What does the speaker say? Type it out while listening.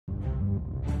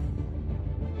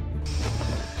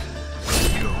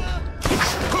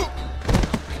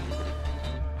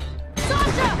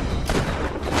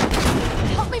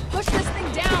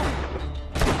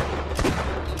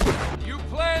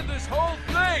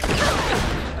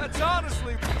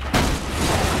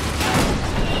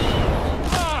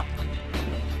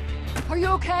you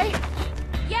okay?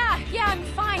 Yeah, I'm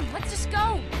fine. Let's just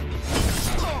go.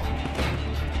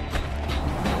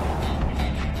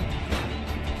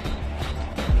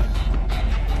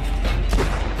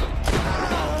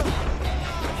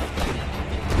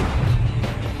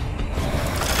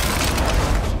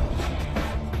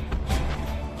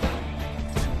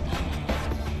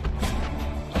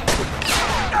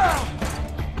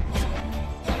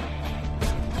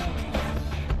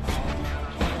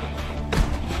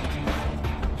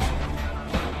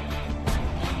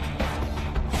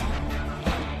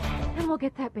 We'll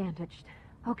get that bandaged.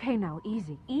 Okay, now,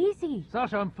 easy. Easy!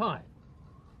 Sasha, I'm fine.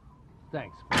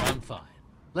 Thanks, but I'm fine.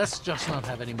 Let's just not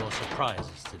have any more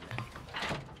surprises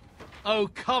today. Oh,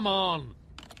 come on!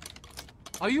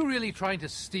 Are you really trying to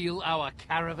steal our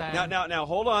caravan? Now,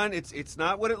 hold on. It's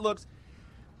not what it looks...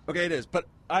 Okay, it is, but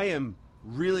I am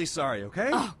really sorry, okay?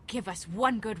 Oh, give us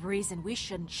one good reason we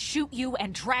shouldn't shoot you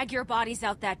and drag your bodies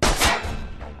out that...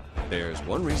 There's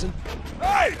one reason.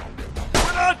 Hey!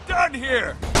 We're not done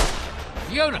here!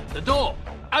 Fiona, the door!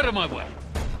 Out of my way!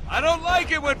 I don't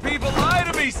like it when people lie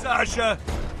to me, Sasha!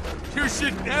 You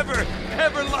should never,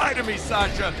 ever lie to me,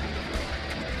 Sasha!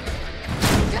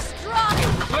 Just drive!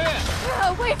 Where?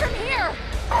 Away from here!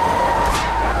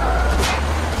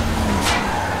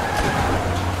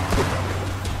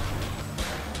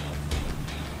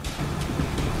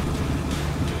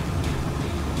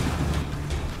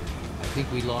 I think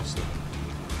we lost them.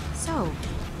 So,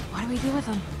 what do we do with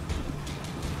them?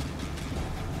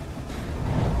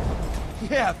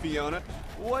 Yeah, Fiona.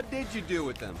 What did you do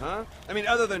with them, huh? I mean,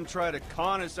 other than try to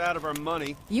con us out of our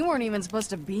money. You weren't even supposed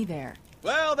to be there.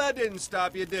 Well, that didn't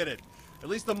stop you, did it? At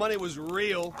least the money was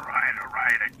real. All right,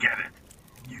 I get it.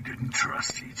 You didn't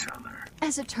trust each other.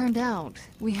 As it turned out,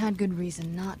 we had good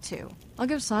reason not to. I'll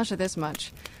give Sasha this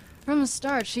much. From the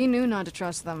start, she knew not to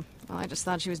trust them. Well, I just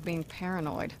thought she was being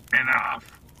paranoid.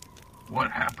 Enough. What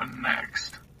happened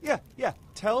next? Yeah.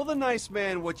 Tell the nice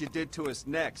man what you did to us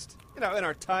next. You know, in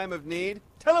our time of need.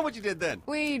 Tell him what you did then.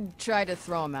 We tried to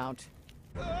throw him out.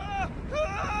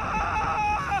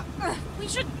 We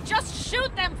should just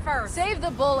shoot them first! Save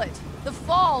the bullet. The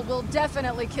fall will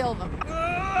definitely kill them. Stop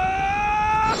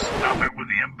it with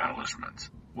the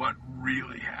embellishments. What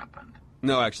really happened?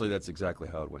 No, actually, that's exactly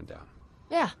how it went down.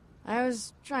 Yeah, I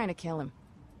was trying to kill him.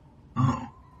 Oh.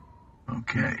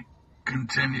 Okay.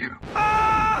 Continue.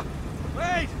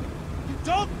 Wait! You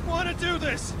don't want to do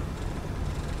this!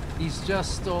 He's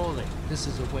just stalling. This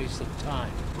is a waste of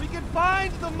time. We can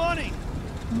find the money!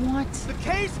 What? The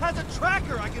case has a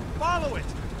tracker! I can follow it!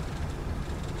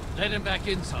 Let him back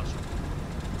in, Sasha.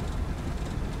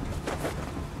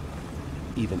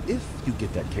 Even if you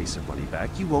get that case of money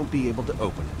back, you won't be able to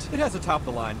open it. It has a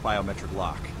top-of-the-line biometric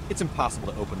lock. It's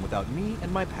impossible to open without me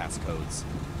and my passcodes.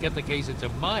 Get the case into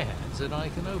my hands and I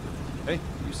can open it. Hey,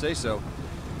 you say so.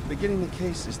 But getting the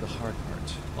case is the hard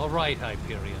part. All right,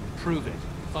 Hyperion. Prove it.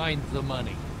 Find the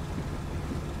money.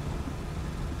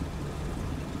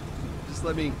 Just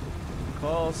let me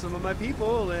call some of my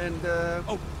people and,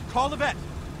 Oh, call the vet!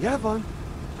 Yeah, Vaughn.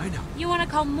 I know. You want to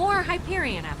call more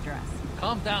Hyperion after us?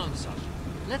 Calm down, Sasha.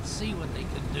 Let's see what they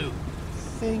can do.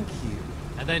 Thank you.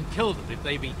 And then kill them if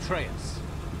they betray us.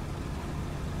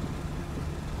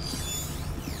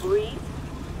 Reese,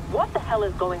 what the hell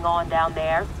is going on down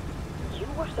there? You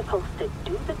were supposed to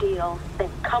do the deal, then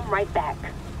come right back.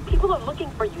 People are looking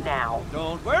for you now.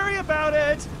 Don't worry about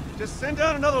it! Just send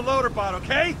down another loader bot,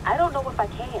 okay? I don't know if I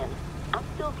can. I'm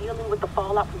still dealing with the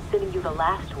fallout from sending you the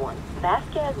last one.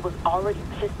 Vasquez was already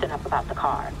pissed enough about the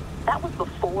car. That was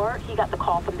before he got the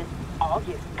call from this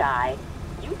August guy.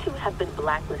 You two have been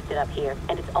blacklisted up here,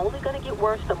 and it's only gonna get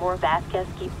worse the more Vasquez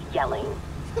keeps yelling.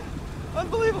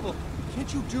 Unbelievable!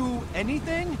 Can't you do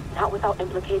anything? Not without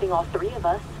implicating all three of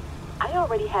us. I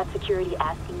already had security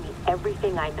asking me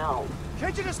everything I know.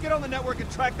 Can't you just get on the network and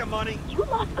track the money? You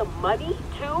lost the money,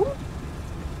 too?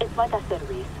 It's like I said,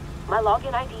 Reese. My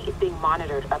login ID is being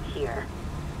monitored up here.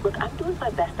 Look, I'm doing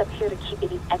my best up here to keep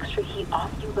any extra heat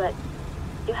off you, but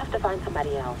you have to find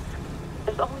somebody else.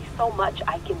 There's only so much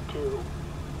I can do.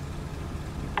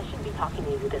 I shouldn't be talking to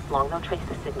you this long. They'll trace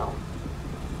the signal.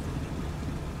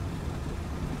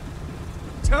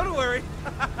 Don't worry.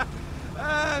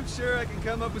 I'm sure I can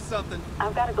come up with something.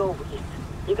 I've got to go, Reese.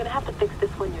 You're gonna have to fix this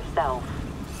one yourself.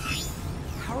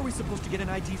 How are we supposed to get an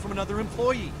ID from another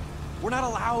employee? We're not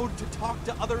allowed to talk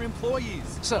to other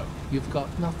employees. So, you've got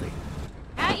nothing.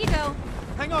 Out you go.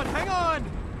 Hang on!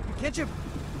 Can't you,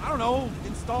 I don't know,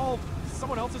 install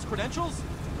someone else's credentials?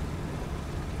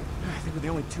 I think we're the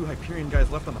only two Hyperion guys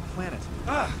left on the planet.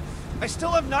 I still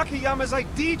have Nakayama's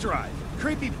ID drive.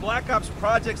 Creepy Black Ops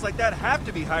projects like that have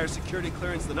to be higher security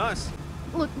clearance than us.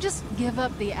 Look, just give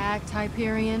up the act,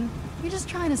 Hyperion. You're just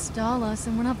trying to stall us,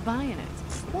 and we're not buying it.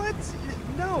 What?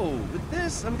 No. With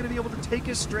this, I'm gonna be able to take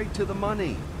us straight to the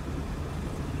money.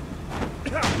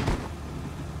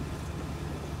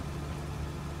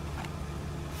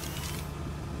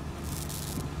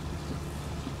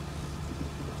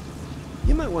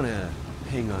 You might want to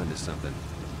hang on to something.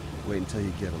 Wait until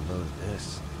you get a load of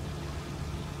this.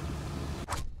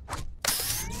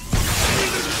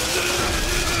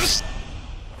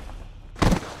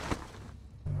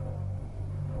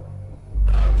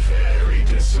 I'm very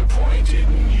disappointed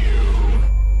in you.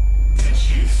 Did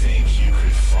you think you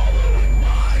could follow in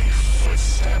my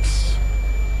footsteps?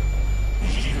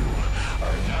 You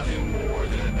are nothing more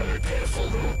than another pitiful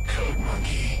little code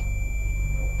monkey.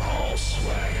 All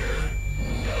swagger,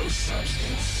 no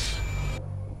substance.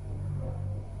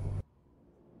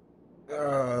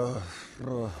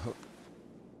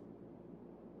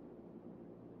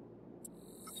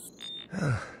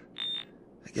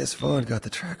 I guess Vaughn got the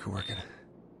tracker working.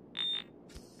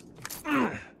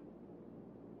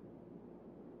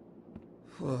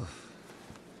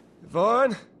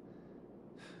 Vaughn?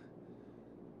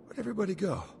 Where'd everybody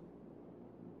go?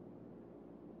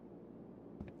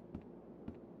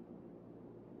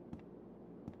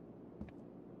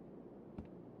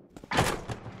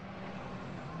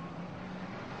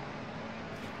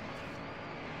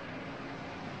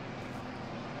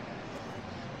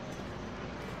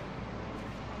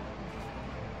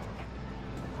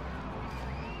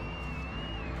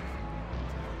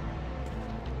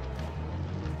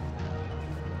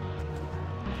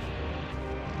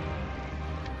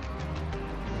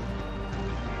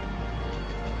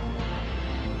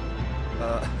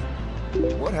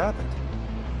 What happened?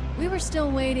 We were still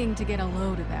waiting to get a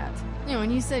load of that. You know,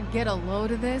 when you said get a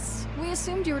load of this, we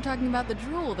assumed you were talking about the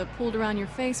drool that pooled around your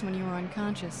face when you were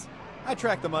unconscious. I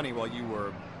tracked the money while you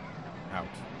were... out.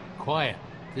 Quiet.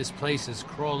 This place is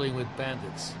crawling with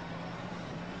bandits.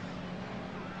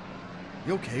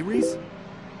 You okay, Reese? You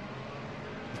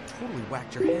totally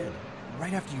whacked your head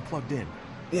right after you plugged in.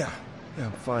 Yeah,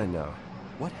 I'm fine now.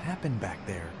 What happened back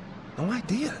there? No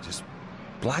idea, just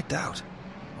blacked out.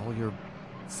 All your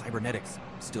cybernetics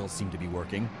still seem to be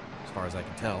working, as far as I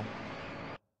can tell.